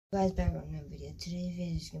Guys, back on another video. Today's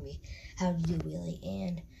video is gonna be how to do wheelie,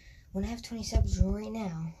 and when I have 20 subs right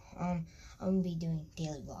now, I'm gonna be doing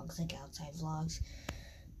daily vlogs, like outside vlogs.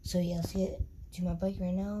 So yeah, let's get to my bike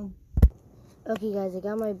right now. Okay guys, I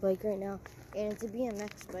got my bike right now, and it's a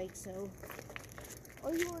BMX bike, so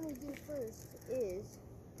all you want to do first is,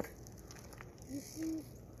 you see,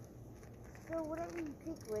 so whatever you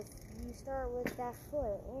pick with, you start with that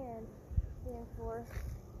foot, and then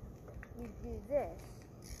you do this.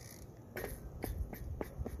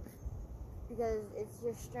 Because it's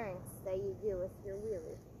your strength that you do with your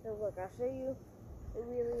wheelie. So look, I'll show you the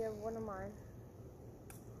wheelie of one of mine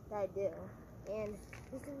that I do. And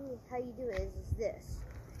basically how you do it is this.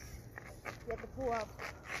 You have to pull up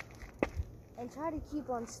and try to keep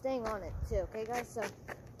on staying on it too, okay guys? So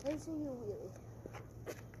let me show you a wheelie.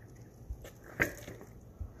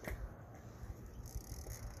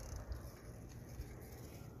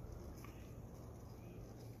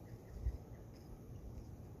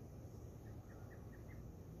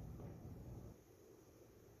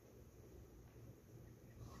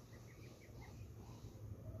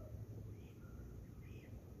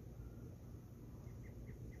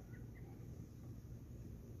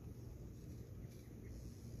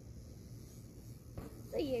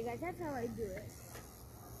 So yeah guys, that's how I do it.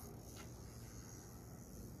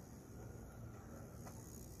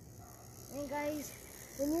 And guys,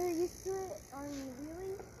 when you're used to it on your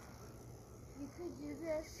wheelie, you could do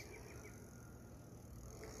this.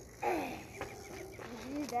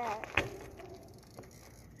 You do that.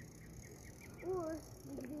 Or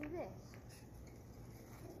you can do this.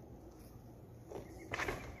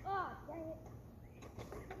 Oh, dang it.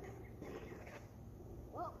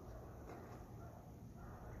 Well,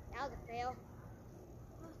 that was a fail.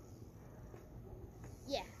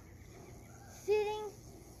 Yeah. Sitting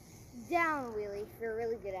down wheelie, if you're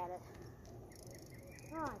really good at it.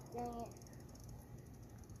 Oh, dang it.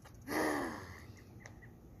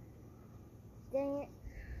 Dang it.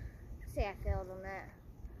 Say I failed on that.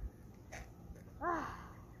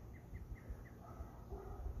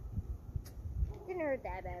 Didn't hurt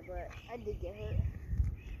that bad, but I did get hurt.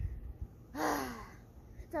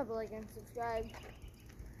 Stop, like, and subscribe.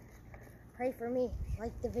 Pray for me.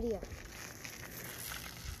 Like the video.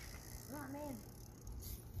 Oh, man.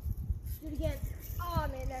 Do it again. Oh,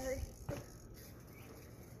 man, that hurt.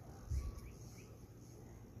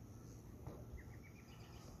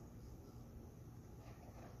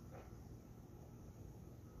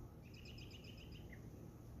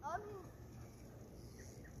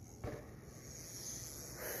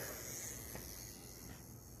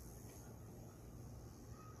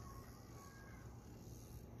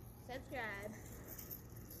 Subscribe.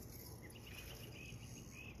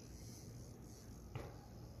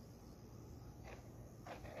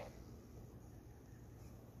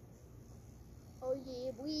 Oh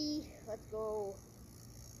yeah, boy. Let's go.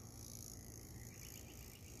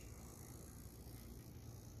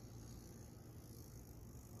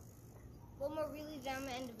 One more really down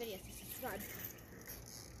the end of the video, so subscribe.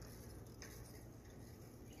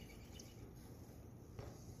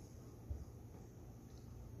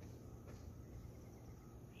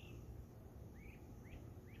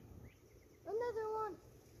 Another one.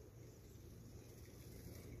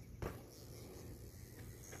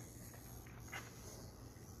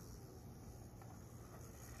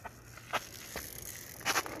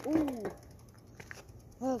 Ooh.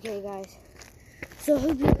 Okay, guys. So I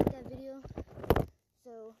hope you liked that video.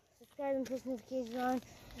 So subscribe and push notifications on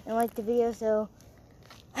and like the video. So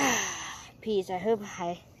peace.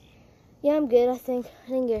 Yeah, I'm good. I think I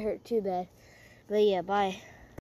didn't get hurt too bad. But yeah, bye.